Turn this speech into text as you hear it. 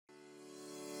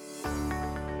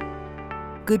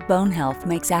good bone health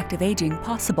makes active aging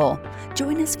possible.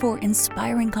 Join us for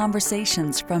inspiring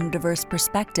conversations from diverse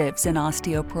perspectives in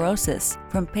osteoporosis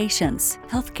from patients,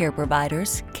 healthcare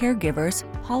providers, caregivers,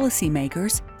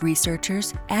 policymakers,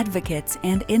 researchers, advocates,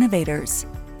 and innovators.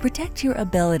 Protect your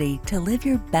ability to live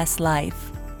your best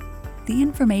life. The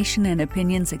information and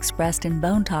opinions expressed in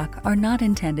Bone Talk are not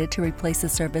intended to replace the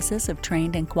services of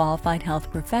trained and qualified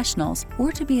health professionals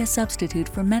or to be a substitute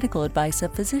for medical advice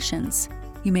of physicians.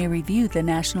 You may review the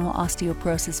National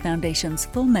Osteoporosis Foundation's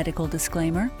full medical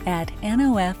disclaimer at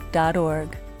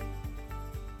nof.org.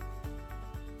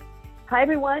 Hi,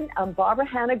 everyone. I'm Barbara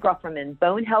Hannah Grufferman,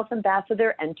 Bone Health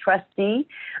Ambassador and Trustee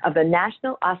of the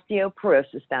National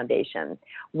Osteoporosis Foundation.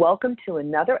 Welcome to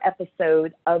another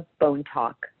episode of Bone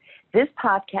Talk. This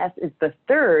podcast is the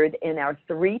third in our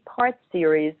three-part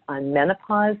series on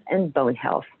menopause and bone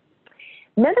health.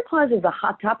 Menopause is a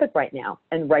hot topic right now,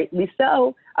 and rightly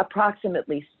so.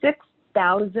 Approximately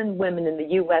 6,000 women in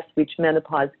the U.S. reach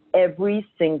menopause every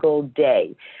single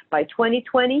day. By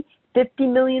 2020, 50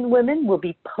 million women will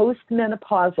be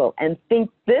postmenopausal. And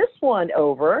think this one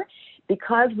over,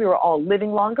 because we are all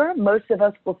living longer, most of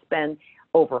us will spend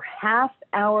over half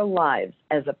our lives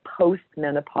as a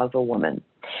postmenopausal woman.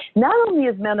 Not only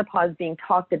is menopause being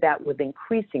talked about with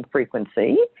increasing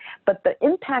frequency, but the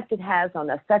impact it has on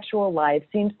our sexual life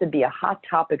seems to be a hot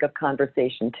topic of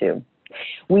conversation too.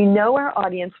 We know our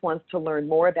audience wants to learn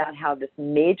more about how this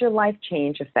major life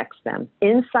change affects them,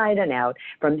 inside and out,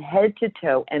 from head to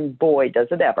toe, and boy, does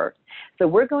it ever. So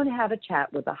we're going to have a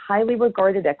chat with a highly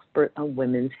regarded expert on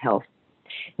women's health.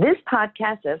 This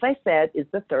podcast, as I said, is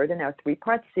the third in our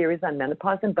three-part series on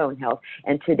menopause and bone health,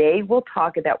 and today we'll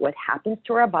talk about what happens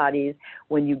to our bodies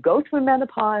when you go through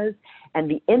menopause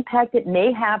and the impact it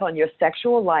may have on your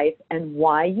sexual life and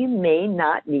why you may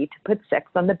not need to put sex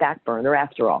on the back burner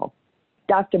after all.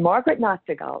 Dr. Margaret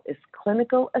Noctegal is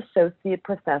Clinical Associate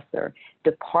Professor,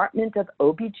 Department of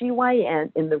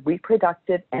OBGYN in the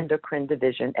Reproductive Endocrine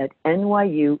Division at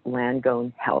NYU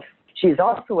Langone Health. She is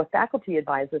also a faculty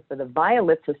advisor for the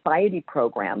Violet Society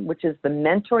program, which is the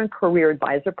mentor and career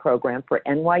advisor program for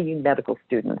NYU medical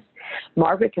students.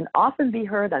 Margaret can often be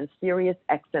heard on Sirius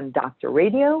XM Doctor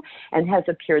Radio and has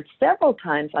appeared several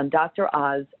times on Dr.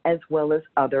 Oz as well as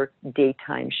other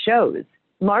daytime shows.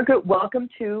 Margaret, welcome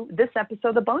to this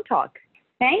episode of Bone Talk.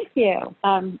 Thank you.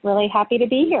 I'm really happy to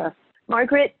be here.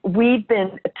 Margaret, we've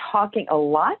been talking a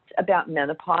lot about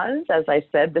menopause. As I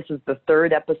said, this is the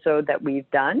third episode that we've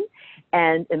done.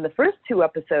 And in the first two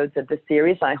episodes of the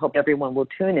series, I hope everyone will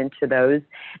tune into those.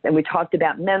 And we talked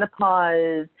about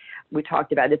menopause. We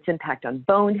talked about its impact on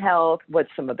bone health, what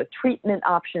some of the treatment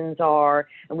options are,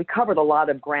 and we covered a lot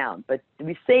of ground. But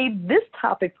we saved this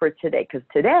topic for today because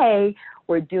today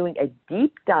we're doing a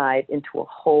deep dive into a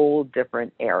whole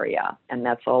different area, and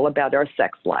that's all about our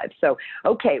sex lives. So,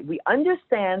 okay, we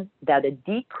understand that a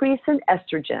decrease in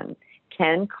estrogen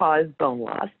can cause bone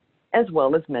loss, as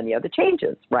well as many other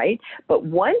changes, right? But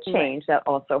one change that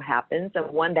also happens,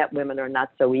 and one that women are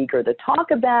not so eager to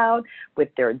talk about with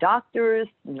their doctors,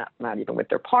 not even with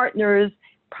their partners,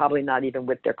 probably not even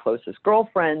with their closest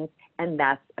girlfriends, and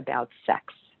that's about sex.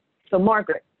 So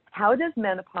Margaret, how does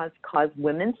menopause cause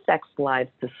women's sex lives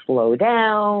to slow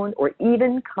down or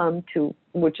even come to,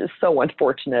 which is so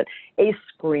unfortunate, a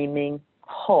screaming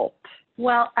halt?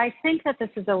 Well, I think that this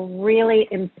is a really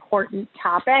important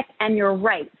topic, and you're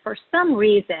right. For some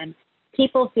reason,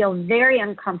 people feel very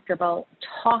uncomfortable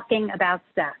talking about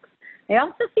sex. They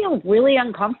also feel really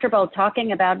uncomfortable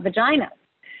talking about vaginas.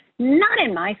 Not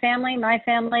in my family. My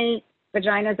family,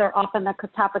 vaginas are often the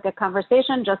topic of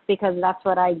conversation just because that's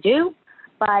what I do.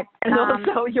 But and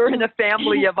also, you're in a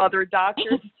family of other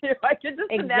doctors too. I can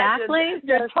just imagine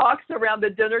your talks around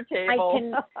the dinner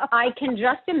table. I can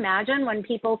just imagine when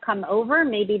people come over,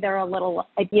 maybe they're a little,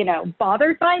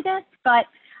 bothered by this. But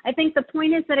I think the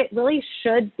point is that it really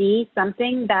should be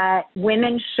something that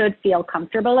women should feel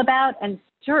comfortable about, and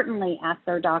certainly ask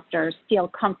their doctors feel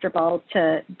comfortable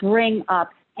to bring up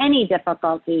any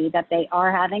difficulty that they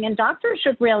are having. And doctors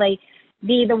should really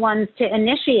be the ones to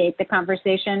initiate the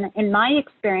conversation. In my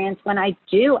experience, when I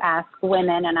do ask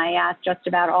women, and I ask just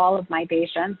about all of my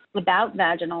patients about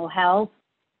vaginal health,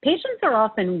 patients are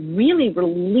often really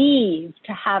relieved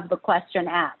to have the question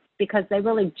asked because they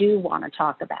really do want to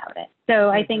talk about it. So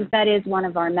I think that is one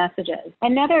of our messages.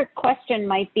 Another question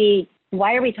might be,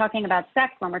 why are we talking about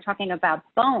sex when we're talking about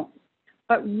bones?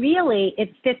 But really,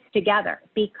 it fits together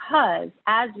because,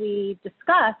 as we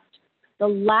discussed, the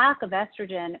lack of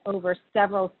estrogen over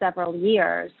several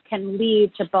years can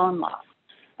lead to bone loss.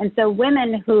 And so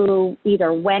women who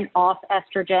either went off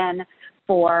estrogen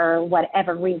for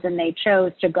whatever reason they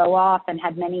chose to go off and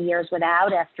had many years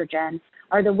without estrogen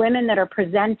are the women that are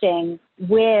presenting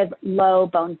with low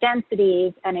bone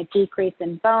densities and a decrease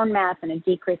in bone mass and a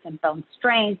decrease in bone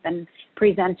strength and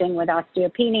presenting with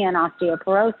osteopenia and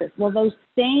osteoporosis. Well, those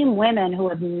same women who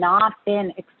have not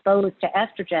been exposed to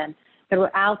estrogen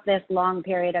throughout this long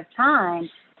period of time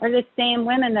are the same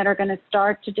women that are going to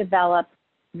start to develop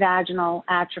vaginal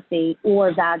atrophy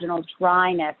or vaginal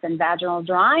dryness. And vaginal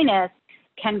dryness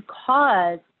can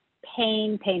cause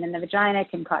pain in the vagina,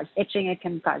 can cause itching, it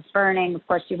can cause burning. Of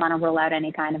course, you want to rule out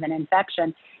any kind of an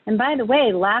infection. And by the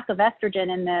way, lack of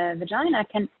estrogen in the vagina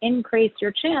can increase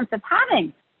your chance of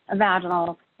having a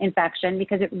vaginal infection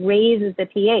because it raises the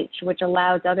pH, which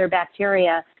allows other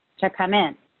bacteria to come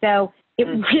in. So it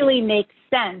really makes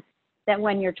sense that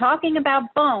when you're talking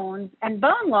about bones and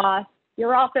bone loss,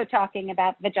 you're also talking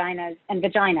about vaginas and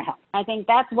vagina health. I think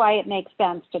that's why it makes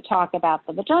sense to talk about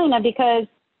the vagina, because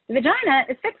the vagina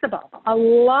is fixable. A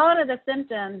lot of the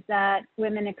symptoms that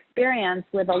women experience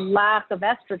with a lack of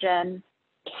estrogen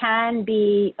can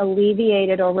be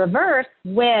alleviated or reversed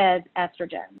with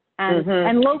estrogen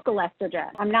and local estrogen.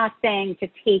 I'm not saying to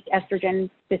take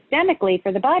estrogen systemically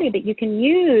for the body, but you can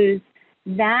use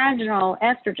vaginal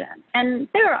estrogen. And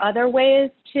there are other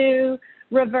ways to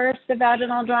reverse the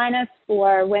vaginal dryness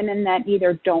for women that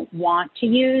either don't want to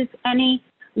use any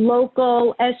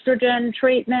local estrogen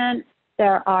treatment.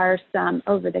 There are some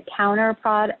over-the-counter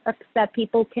products that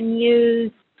people can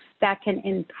use that can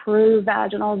improve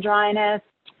vaginal dryness.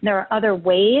 There are other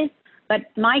ways, but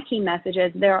my key message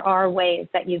is there are ways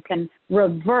that you can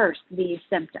reverse these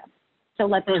symptoms. So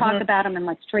let's talk about them and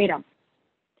let's treat them.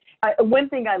 One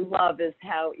thing I love is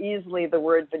how easily the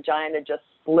word vagina just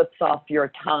slips off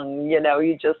your tongue. You know,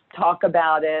 you just talk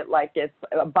about it like it's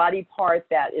a body part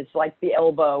that is like the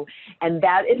elbow. And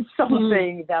that is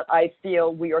something that I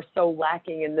feel we are so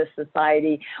lacking in this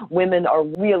society. Women are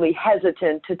really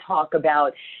hesitant to talk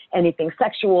about anything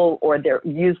sexual or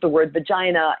use the word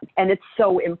vagina. And it's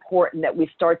so important that we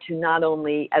start to not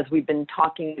only, as we've been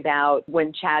talking about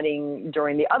when chatting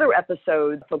during the other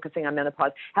episodes, focusing on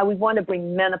menopause, how we want to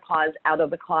bring menopause out of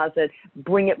the closet,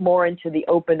 bring it more into the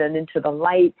open and into the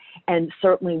light. And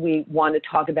certainly we want to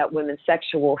talk about women's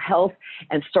sexual health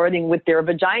and starting with their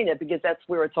vagina, because that's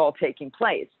where it's all taking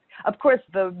place. Of course,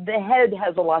 the head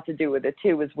has a lot to do with it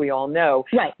too, as we all know.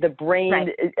 Right. The brain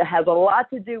has a lot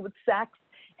to do with sex.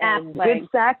 And good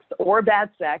sex or bad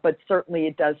sex, but certainly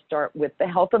it does start with the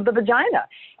health of the vagina.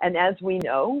 And as we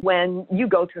know, when you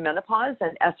go through menopause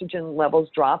and estrogen levels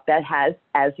drop, that has,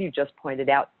 as you just pointed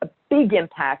out, a big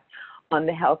impact on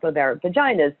the health of our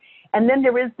vaginas. And then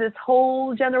there is this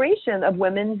whole generation of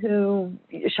women who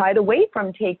shied away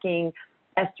from taking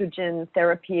estrogen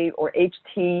therapy or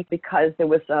HT because there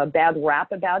was a bad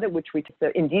rap about it, which we took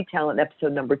in detail in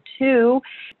episode number 2.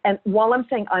 And while I'm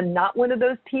saying I'm not one of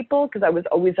those people, because I was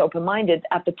always open-minded,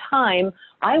 at the time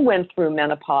I went through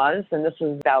menopause, and this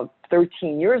was about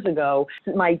 13 years ago,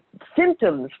 my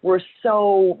symptoms were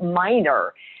so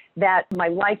minor that my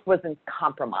life wasn't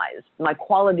compromised. My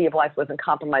quality of life wasn't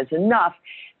compromised enough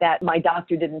that my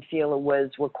doctor didn't feel it was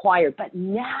required. But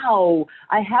now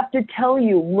I have to tell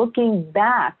you, looking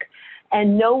back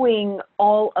and knowing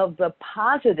all of the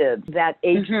positives that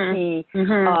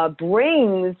HT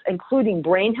brings, including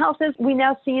brain health, as we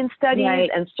now see in studies,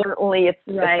 and certainly its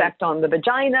effect on the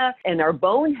vagina and our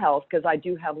bone health, because I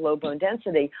do have low bone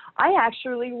density, I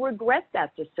actually regret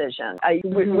that decision. I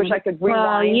wish I could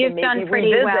rewind you've and maybe done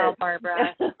pretty revisit. well,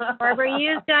 Barbara. Barbara,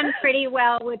 you've done pretty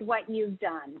well with what you've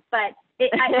done. But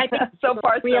I think so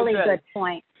far, it's a really so good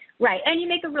point. Right. And you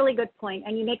make a really good point.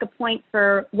 And you make a point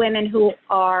for women who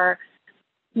are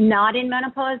not in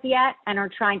menopause yet and are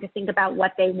trying to think about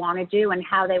what they want to do and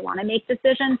how they want to make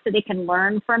decisions, so they can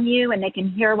learn from you and they can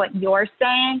hear what you're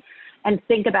saying and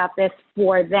think about this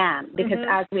for them. Because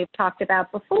as we've talked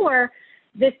about before,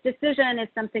 this decision is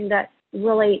something that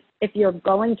really, if you're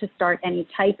going to start any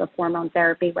type of hormone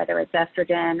therapy, whether it's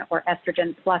estrogen or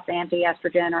estrogen plus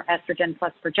anti-estrogen or estrogen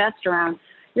plus progesterone,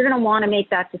 you're going to want to make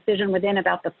that decision within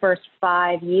about the first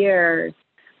 5 years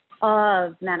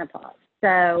of menopause.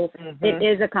 So it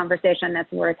is a conversation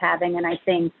that's worth having, and I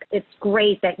think it's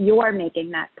great that you're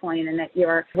making that point and that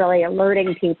you're really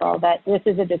alerting people that this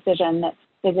is a decision that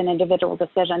is an individual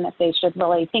decision that they should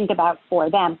really think about for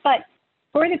them. But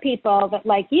for the people that,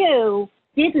 like you,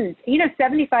 didn't,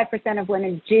 75% of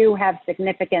women do have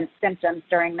significant symptoms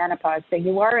during menopause, so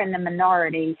you are in the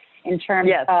minority in terms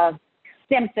of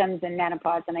symptoms in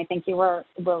menopause, and I think you were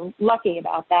lucky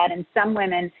about that. And some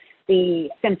women, the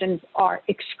symptoms are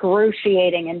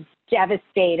excruciating and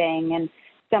devastating, and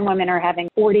some women are having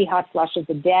 40 hot flushes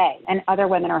a day and other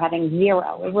women are having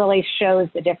 0. It really shows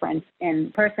the difference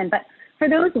in person. But for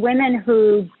those women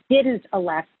who didn't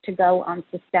elect to go on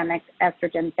systemic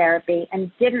estrogen therapy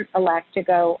and didn't elect to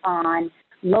go on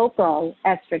local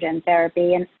estrogen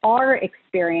therapy and are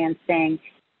experiencing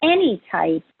any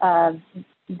type of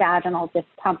vaginal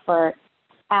discomfort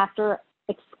after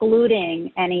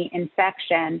excluding any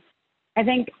infection, I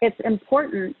think it's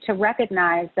important to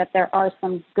recognize that there are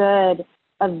some good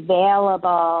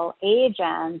available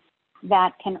agents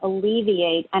that can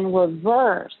alleviate and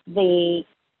reverse the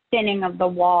thinning of the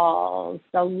walls,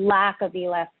 the lack of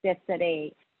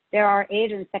elasticity. There are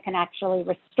agents that can actually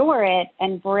restore it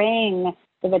and bring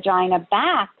the vagina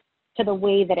back to the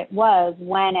way that it was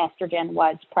when estrogen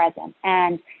was present.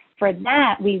 And for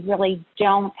that, we really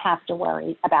don't have to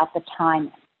worry about the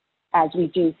timing as we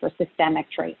do for systemic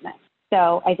treatment.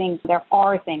 So I think there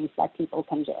are things that people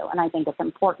can do, and I think it's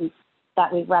important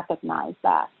that we recognize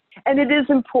that. And it is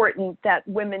important that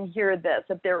women hear this,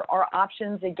 that there are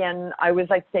options. Again, I always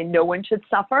like to say no one should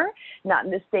suffer, not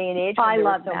in this day and age. I there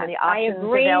love are so that. many options I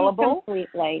agree available.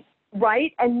 completely.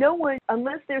 Right? And no one,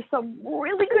 unless there's some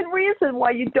really good reason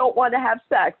why you don't want to have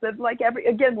sex. And like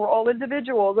again, we're all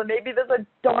individuals and maybe there's a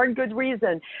darn good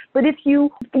reason. But if you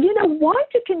want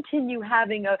to continue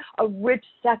having a rich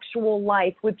sexual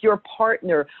life with your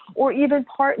partner or even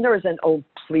partners, and oh,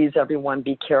 please everyone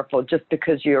be careful, just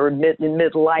because you're in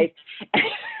midlife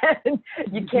and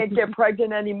you can't get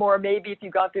pregnant anymore, maybe if you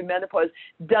got through menopause,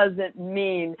 doesn't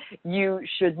mean you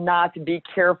should not be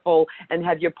careful and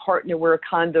have your partner wear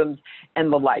condoms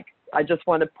and the like. I just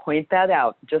want to point that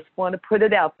out. Just want to put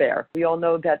it out there. We all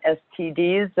know that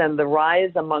STDs and the rise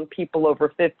among people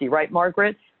over 50, right,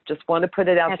 Margaret? Just want to put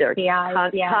it out there.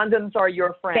 Condoms are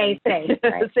your friend. Safe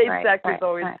sex is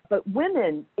always. Right. But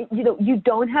women, you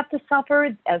don't have to suffer.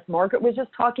 As Margaret was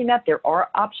just talking about, there are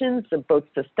options of both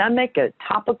systemic,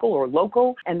 topical, or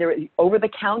local, and they're over the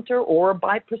counter or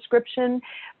by prescription.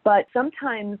 But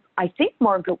sometimes I think,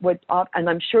 Margaret, and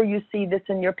I'm sure you see this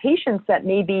in your patients, that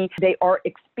maybe they are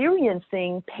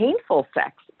experiencing painful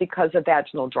sex because of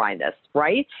vaginal dryness,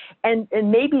 right? And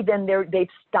maybe then they've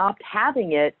stopped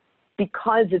having it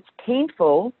because it's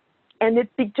painful, and it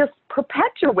just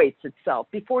perpetuates itself.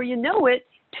 Before you know it,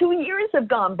 2 years have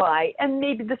gone by, and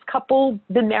maybe this couple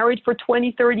been married for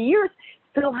 20, 30 years,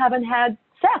 still haven't had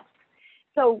sex.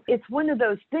 So it's one of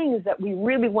those things that we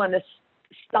really want to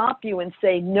stop you and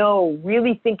say, no,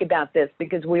 really think about this,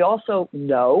 because we also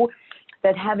know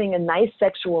that having a nice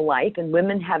sexual life and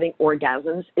women having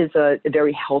orgasms is a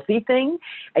very healthy thing.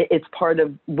 It's part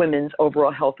of women's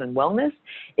overall health and wellness.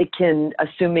 It can,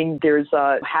 assuming there's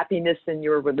happiness in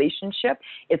your relationship,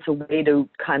 it's a way to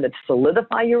kind of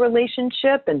solidify your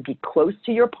relationship and be close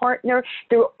to your partner.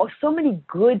 There are so many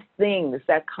good things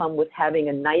that come with having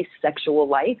a nice sexual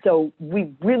life. So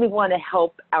we really want to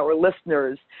help our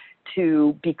listeners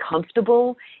to be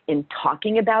comfortable in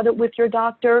talking about it with your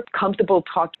doctor, comfortable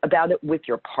talk about it with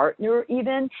your partner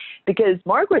even. Because,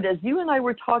 Margaret, as you and I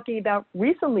were talking about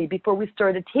recently before we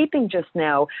started taping just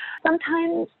now,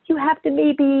 sometimes you have to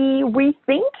maybe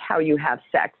rethink how you have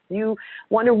sex. You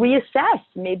want to reassess.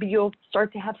 Maybe you'll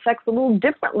start to have sex a little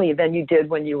differently than you did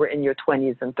when you were in your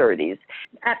 20s and 30s.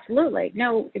 Absolutely.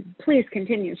 No, please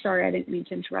continue. Sorry, I didn't mean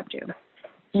to interrupt you.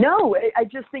 No, I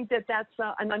just think that's,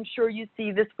 and I'm sure you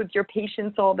see this with your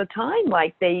patients all the time,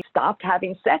 like they stopped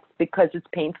having sex because it's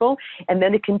painful, and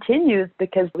then it continues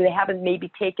because they haven't maybe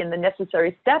taken the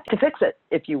necessary steps to fix it,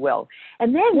 if you will.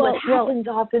 And then what happens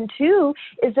often, too,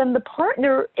 is then the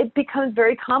partner, it becomes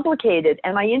very complicated.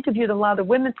 And I interviewed a lot of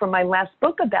women for my last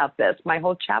book about this, my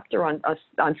whole chapter on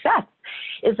sex,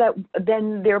 is that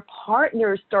then their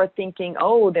partners start thinking,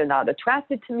 oh, they're not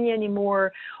attracted to me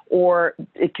anymore, or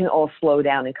it can all slow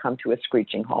down and come to a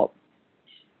screeching halt.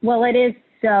 Well, it is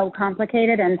so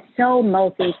complicated and so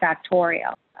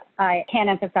multifactorial. I can't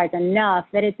emphasize enough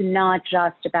that it's not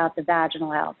just about the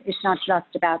vaginal health. It's not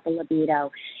just about the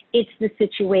libido. It's the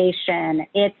situation.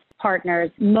 It's partners.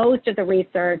 Most of the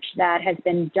research that has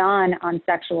been done on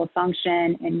sexual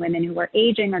function in women who are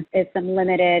aging is some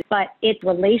limited, but it's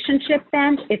relationship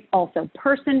bent. It's also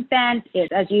person bent.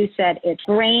 It's, as you said, it's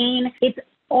brain. It's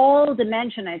all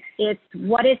dimensional. It's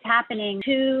what is happening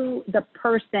to the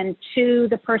person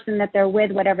that they're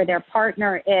with, whatever their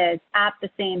partner is at the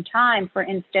same time. For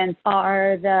instance,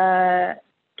 are the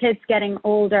kids getting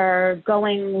older,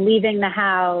 leaving the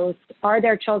house? Are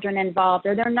there children involved?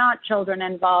 Are there not children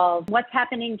involved? What's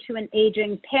happening to an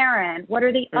aging parent? What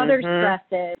are the other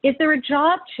stresses? Is there a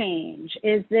job change?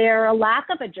 Is there a lack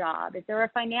of a job? Is there a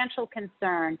financial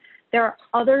concern? There are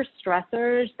other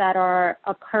stressors that are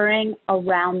occurring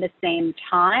around the same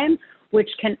time which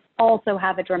can also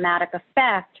have a dramatic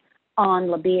effect on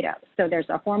libido. So there's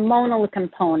a hormonal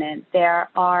component, there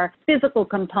are physical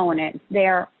components,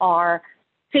 there are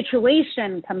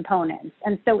situation components.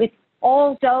 And so it's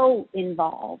all so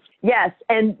involved. Yes,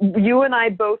 and you and I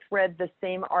both read the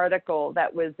same article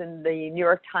that was in the New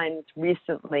York Times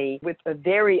recently with a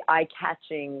very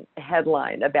eye-catching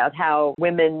headline about how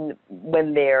women,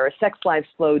 when their sex lives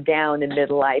slow down in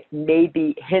midlife,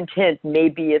 maybe, hint, hint,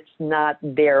 maybe it's not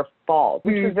their fault,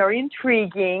 which was very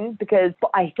intriguing because,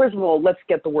 first of all, let's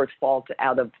get the word fault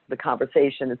out of the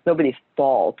conversation. It's nobody's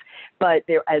fault, but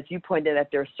there, as you pointed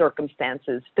out, there are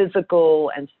circumstances,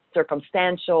 physical and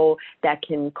circumstantial, that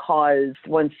can cause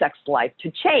one's sex life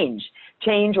to change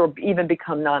or even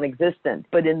become non-existent.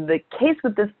 But in the case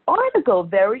with this article,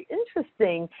 very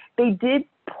interesting, they did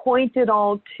point it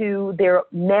all to their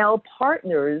male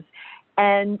partners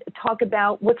and talk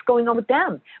about what's going on with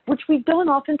them, which we don't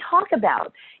often talk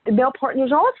about. The male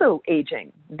partners are also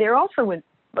aging. They're also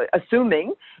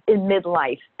assuming in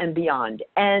midlife and beyond.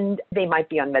 And they might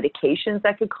be on medications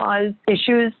that could cause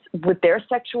issues with their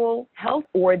sexual health,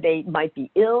 or they might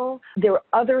be ill. There are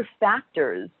other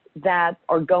factors that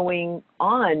are going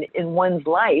on in one's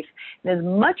life that is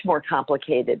much more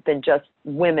complicated than just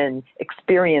women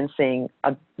experiencing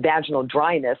a vaginal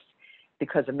dryness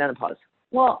because of menopause.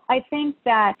 Well, I think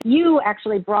that you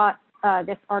actually brought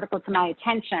this article to my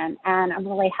attention, and I'm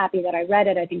really happy that I read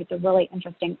it. I think it's a really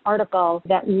interesting article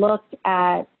that looked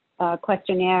at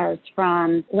questionnaires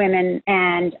from women.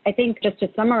 And I think, just to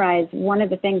summarize, one of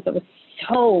the things that was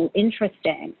so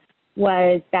interesting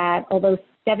was that although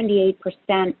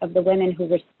 78% of the women who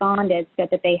responded said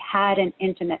that they had an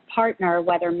intimate partner,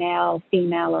 whether male,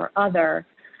 female, or other,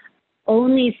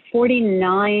 only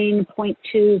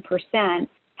 49.2%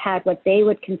 had what they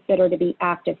would consider to be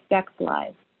active sex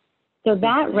lives. So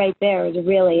that right there is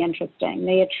really interesting.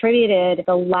 They attributed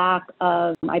the lack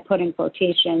of, I put in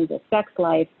quotations, a sex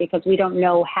life, because we don't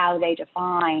know how they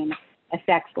define a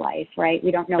sex life, right?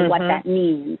 We don't know what that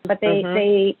means. But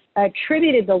they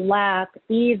attributed the lack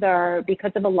either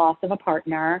because of a loss of a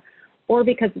partner, or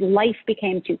because life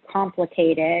became too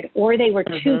complicated, or they were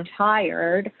too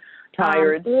tired,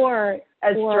 or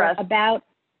about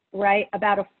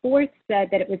a fourth said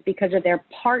that it was because of their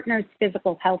partner's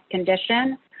physical health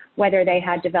condition, whether they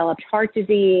had developed heart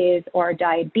disease or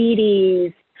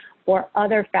diabetes or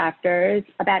other factors.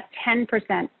 About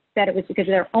 10% said it was because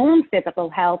of their own physical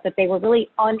health, that they were really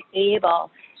unable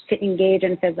to engage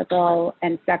in physical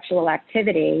and sexual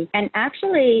activity. And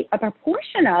actually, a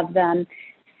proportion of them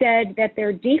said that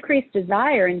their decreased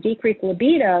desire and decreased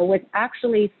libido was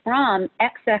actually from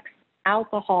excess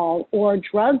alcohol or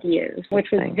drug use,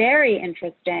 which was very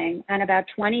interesting. And about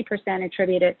 20%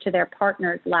 attribute it to their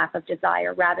partner's lack of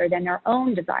desire rather than their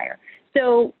own desire.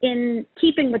 So in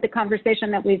keeping with the conversation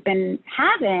that we've been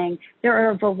having, there are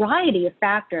a variety of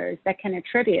factors that can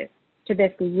attribute to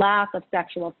this lack of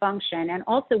sexual function. And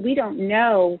also, we don't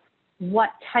know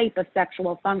what type of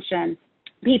sexual function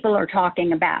people are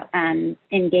talking about and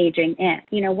engaging in.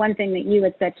 You know, one thing that you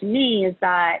had said to me is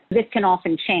that this can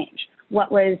often change.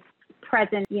 What was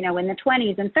present, in the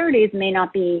 20s and 30s may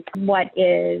not be what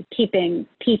is keeping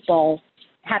people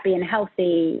happy and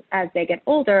healthy as they get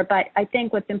older. But I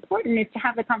think what's important is to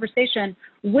have the conversation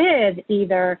with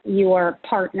either your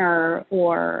partner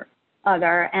or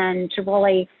other, and to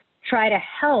really try to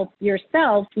help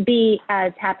yourself be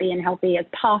as happy and healthy as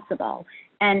possible.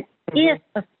 And if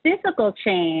a physical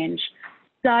change,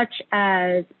 such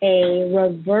as a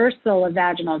reversal of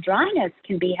vaginal dryness,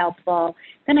 can be helpful,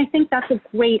 then I think that's a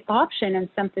great option and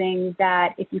something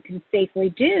that if you can safely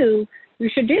do, you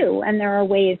should do. And there are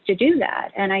ways to do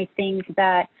that. And I think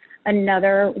that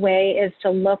another way is to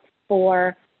look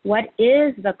for what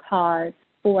is the cause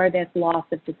for this loss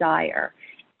of desire.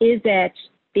 Is it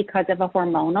because of a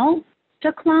hormonal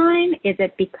decline? Is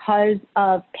it because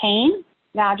of pain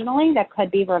vaginally that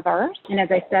could be reversed? And as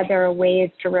I said, there are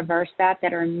ways to reverse that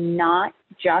are not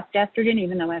just estrogen,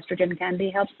 even though estrogen can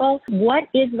be helpful. What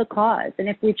is the cause? And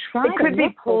if we try to look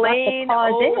for what the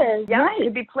cause is, it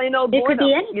could be plain old boredom. It could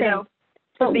be anything.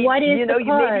 But what is the cause?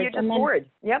 Maybe you're just bored.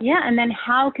 Yep. Yeah, and then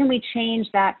how can we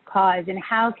change that cause? And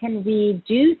how can we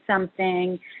do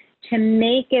something to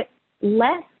make it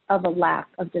less of a lack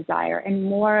of desire and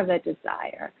more of a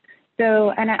desire?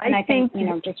 So, and I think,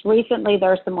 just recently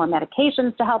there are some more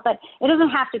medications to help it. It doesn't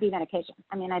have to be medication.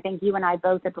 I mean, I think you and I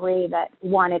both agree that,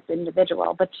 one, it's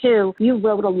individual, but two, you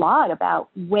wrote a lot about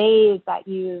ways that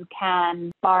you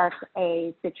can spark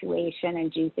a situation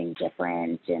and do things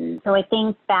different. And so I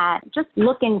think that just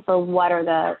looking for what are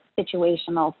the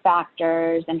situational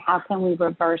factors and how can we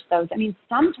reverse those. I mean,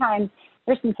 sometimes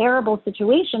there's some terrible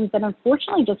situations that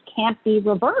unfortunately just can't be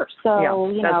reversed. So,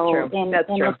 in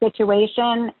a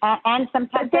situation, and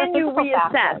sometimes but then you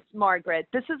reassess, factors. Margaret.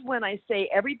 This is when I say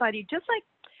everybody, just like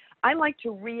I like to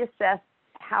reassess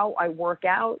how I work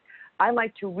out. I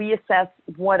like to reassess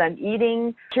what I'm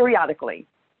eating periodically,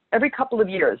 every couple of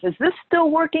years. Is this still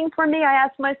working for me? I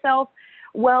ask myself.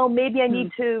 Well, maybe I need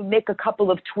to make a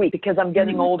couple of tweaks because I'm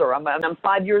getting older. I'm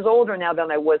 5 years older now than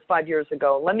I was 5 years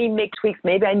ago. Let me make tweaks.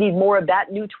 Maybe I need more of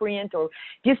that nutrient. Or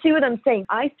do you see what I'm saying?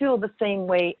 I feel the same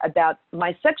way about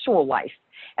my sexual life.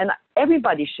 And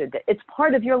everybody should. It's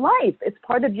part of your life. It's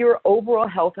part of your overall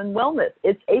health and wellness.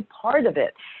 It's a part of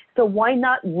it. So why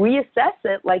not reassess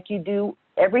it like you do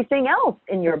everything else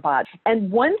in your body?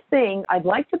 And one thing I'd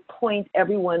like to point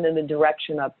everyone in the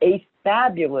direction of a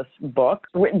fabulous book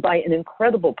written by an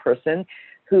incredible person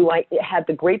who I had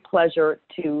the great pleasure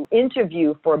to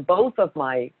interview for both of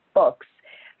my books.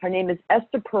 Her name is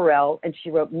Esther Perel, and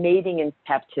she wrote Mating in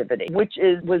Captivity, which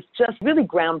was just really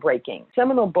groundbreaking.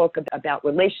 Seminal book about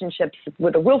relationships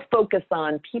with a real focus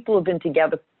on people who've been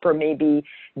together for maybe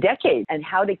decades and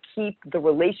how to keep the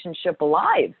relationship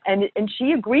alive. And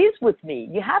she agrees with me.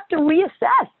 You have to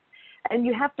reassess. And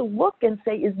you have to look and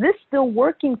say, is this still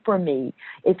working for me?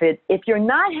 If you're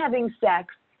not having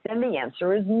sex, then the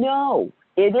answer is no,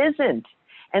 it isn't.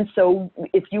 And so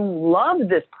if you love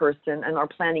this person and are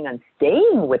planning on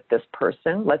staying with this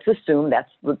person, let's assume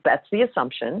that's the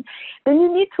assumption, then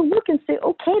you need to look and say,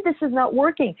 okay, this is not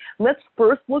working. Let's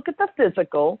first look at the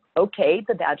physical, okay,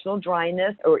 the vaginal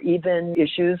dryness or even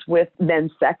issues with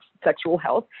men's sexual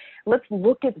health. Let's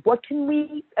look at what can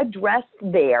we address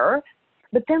there.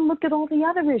 But then look at all the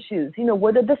other issues.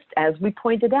 What are as we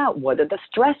pointed out, what are the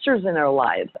stressors in our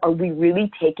lives? Are we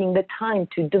really taking the time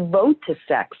to devote to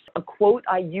sex? A quote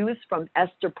I use from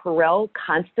Esther Perel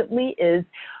constantly is,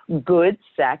 good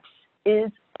sex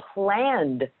is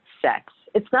planned sex.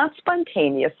 It's not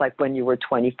spontaneous like when you were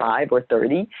 25 or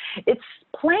 30. It's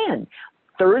planned.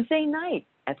 Thursday night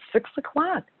at 6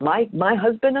 o'clock, my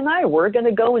husband and I, we're going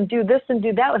to go and do this and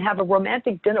do that and have a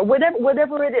romantic dinner,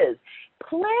 whatever it is.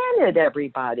 Plan it,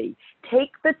 everybody. Take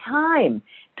the time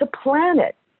to plan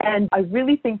it. And I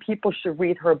really think people should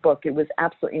read her book. It was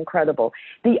absolutely incredible.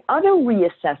 The other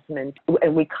reassessment,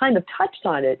 and we kind of touched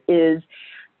on it, is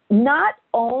not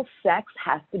all sex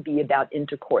has to be about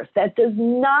intercourse. That does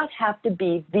not have to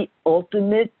be the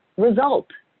ultimate result.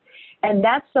 And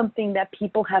that's something that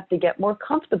people have to get more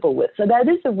comfortable with. So that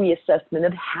is a reassessment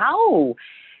of how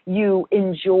you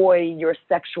enjoy your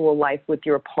sexual life with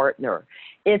your partner.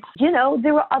 It's,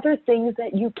 there are other things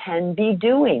that you can be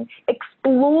doing.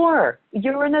 Explore.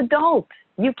 You're an adult.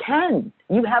 You can.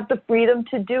 You have the freedom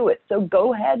to do it. So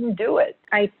go ahead and do it.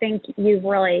 I think you've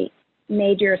really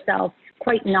made yourself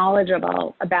quite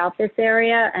knowledgeable about this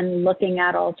area and looking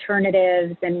at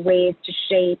alternatives and ways to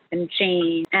shape and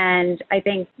change. And I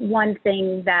think one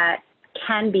thing that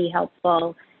can be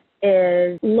helpful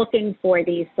is looking for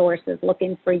these sources,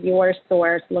 looking for your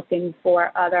source, looking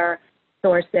for other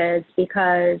sources,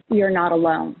 because you're not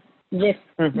alone. This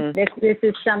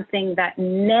is something that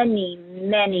many,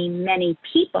 many, many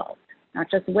people, not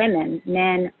just women,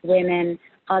 men, women,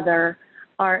 other,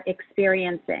 are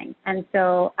experiencing. And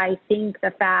so I think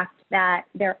the fact that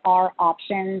there are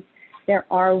options, there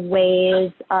are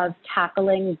ways of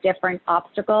tackling different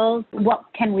obstacles. What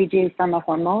can we do from a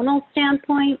hormonal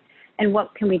standpoint? And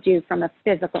what can we do from a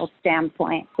physical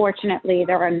standpoint? Fortunately,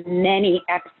 there are many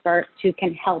experts who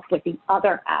can help with the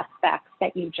other aspects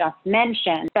that you just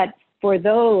mentioned. But for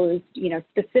those,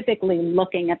 specifically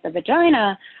looking at the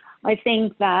vagina, I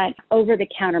think that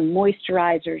over-the-counter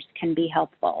moisturizers can be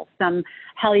helpful. Some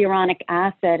hyaluronic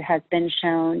acid has been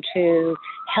shown to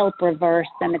help reverse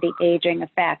some of the aging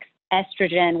effects.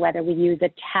 Estrogen, whether we use a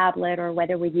tablet or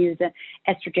whether we use an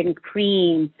estrogen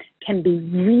cream, can be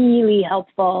really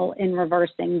helpful in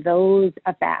reversing those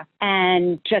effects.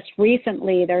 And just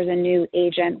recently, there's a new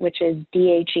agent, which is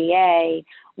DHEA,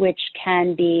 which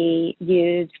can be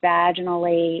used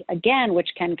vaginally, again, which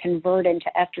can convert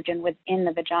into estrogen within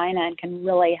the vagina and can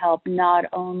really help not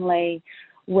only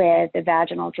with the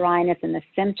vaginal dryness and the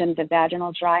symptoms of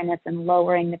vaginal dryness and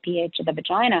lowering the pH of the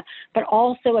vagina, but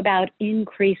also about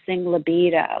increasing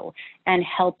libido and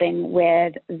helping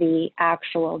with the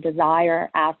actual desire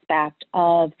aspect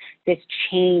of this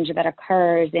change that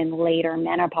occurs in later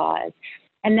menopause.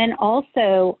 And then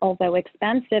also, although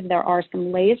expensive, there are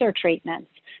some laser treatments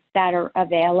that are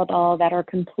available that are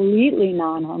completely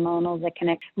non-hormonal that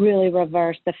can really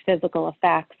reverse the physical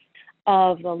effects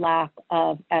of the lack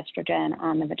of estrogen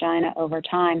on the vagina over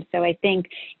time. So I think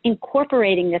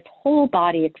incorporating this whole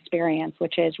body experience,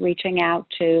 which is reaching out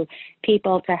to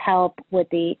people to help with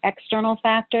the external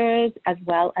factors as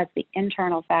well as the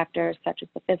internal factors, such as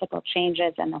the physical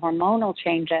changes and the hormonal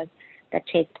changes that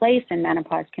take place in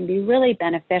menopause, can be really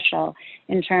beneficial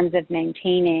in terms of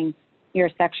maintaining your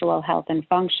sexual health and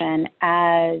function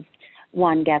as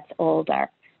one gets older.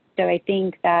 So I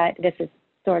think that this is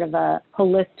sort of a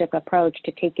holistic approach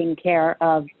to taking care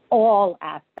of all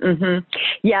aspects. Mm-hmm.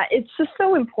 Yeah, it's just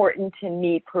so important to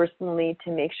me personally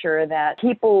to make sure that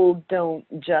people don't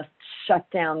just shut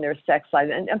down their sex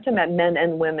lives. And I'm talking about men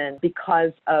and women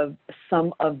because of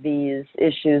some of these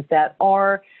issues that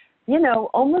are,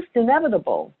 almost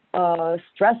inevitable.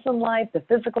 Stress in life, the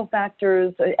physical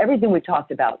factors, everything we talked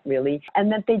about really,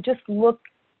 and that they just look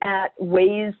at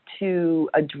ways to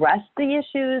address the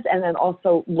issues and then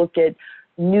also look at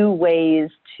new ways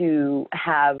to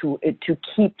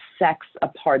keep sex a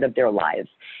part of their lives.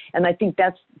 And I think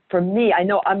that's, for me, I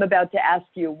know I'm about to ask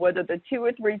you, what are the 2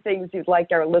 or 3 things you'd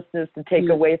like our listeners to take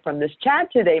away from this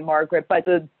chat today, Margaret? But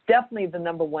definitely the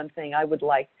number one thing I would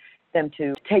like them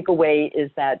to take away is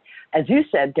that, as you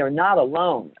said, they're not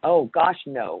alone. Oh, gosh,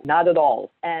 no, not at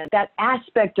all. And that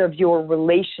aspect of your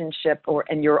relationship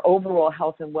and your overall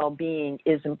health and well-being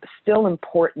is still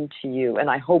important to you, and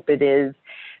I hope it is.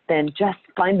 Then just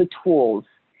find the tools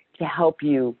to help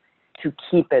you to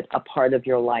keep it a part of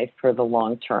your life for the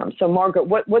long term. So, Margaret,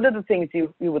 what are the things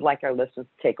you would like our listeners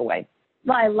to take away?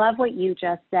 Well, I love what you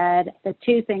just said. The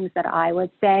 2 things that I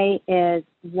would say is,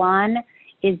 1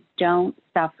 is don't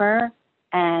suffer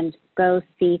and go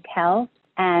seek help.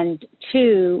 And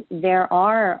 2, there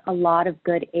are a lot of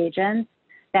good agents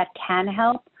that can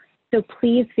help. So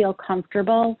please feel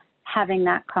comfortable having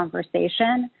that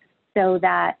conversation so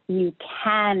that you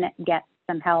can get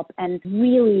some help. And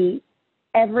really,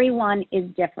 everyone is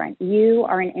different. You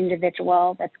are an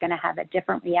individual that's going to have a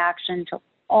different reaction to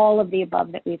all of the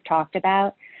above that we've talked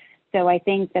about. So I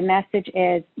think the message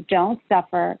is don't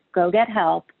suffer, go get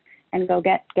help, and go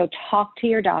talk to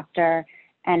your doctor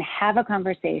and have a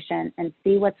conversation and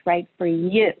see what's right for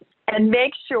you. And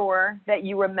make sure that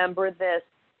you remember this,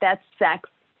 that sex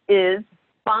is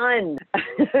fun.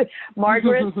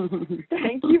 Margaret,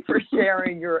 thank you for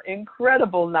sharing your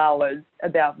incredible knowledge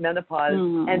about menopause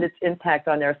and its impact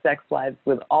on our sex lives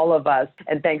with all of us.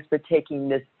 And thanks for taking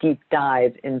this deep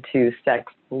dive into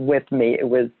sex with me. It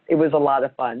was a lot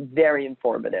of fun, very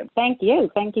informative. Thank you.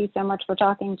 Thank you so much for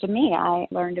talking to me. I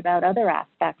learned about other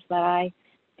aspects that I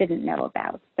didn't know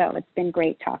about. So it's been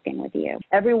great talking with you.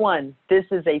 Everyone, this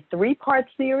is a 3-part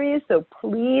series, so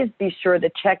please be sure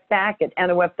to check back at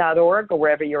NOF.org or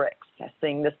wherever you're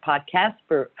accessing this podcast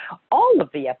for all of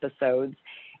the episodes.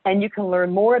 And you can learn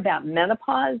more about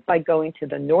menopause by going to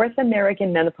the North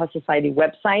American Menopause Society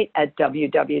website at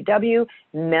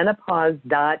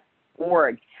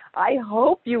www.menopause.org. I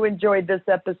hope you enjoyed this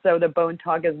episode of Bone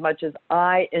Talk as much as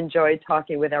I enjoyed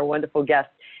talking with our wonderful guest,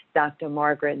 Dr.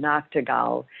 Margaret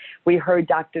Noctegal. We heard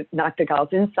Dr.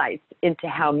 Noctegal's insights into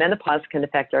how menopause can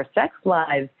affect our sex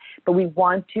lives, but we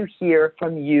want to hear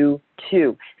from you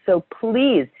too. So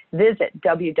please visit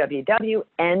www.nof.org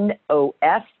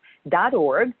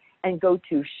and go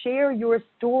to share your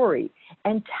story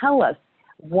and tell us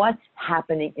what's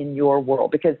happening in your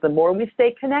world, because the more we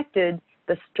stay connected,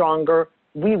 the stronger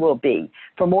we will be.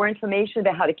 For more information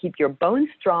about how to keep your bones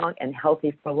strong and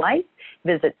healthy for life,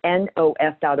 visit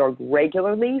NOF.org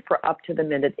regularly for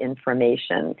up-to-the-minute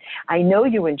information. I know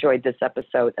you enjoyed this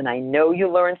episode, and I know you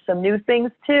learned some new things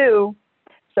too.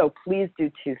 So please do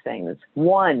 2 things.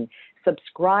 1,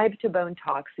 subscribe to Bone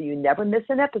Talk so you never miss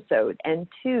an episode. And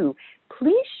 2,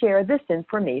 please share this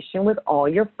information with all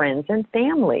your friends and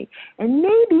family. And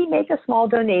maybe make a small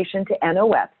donation to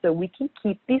NOF so we can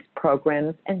keep these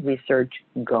programs and research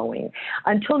going.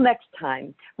 Until next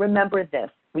time, remember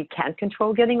this. We can't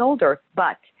control getting older,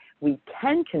 but we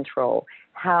can control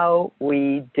how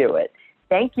we do it.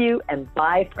 Thank you, and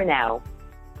bye for now.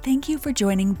 Thank you for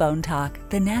joining Bone Talk,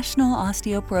 the National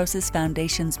Osteoporosis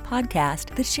Foundation's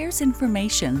podcast that shares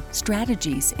information,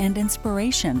 strategies, and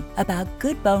inspiration about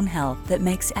good bone health that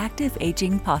makes active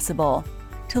aging possible.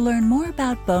 To learn more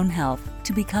about bone health,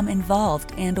 to become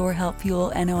involved and/or help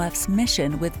fuel NOF's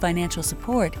mission with financial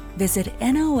support, visit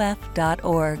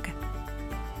NOF.org.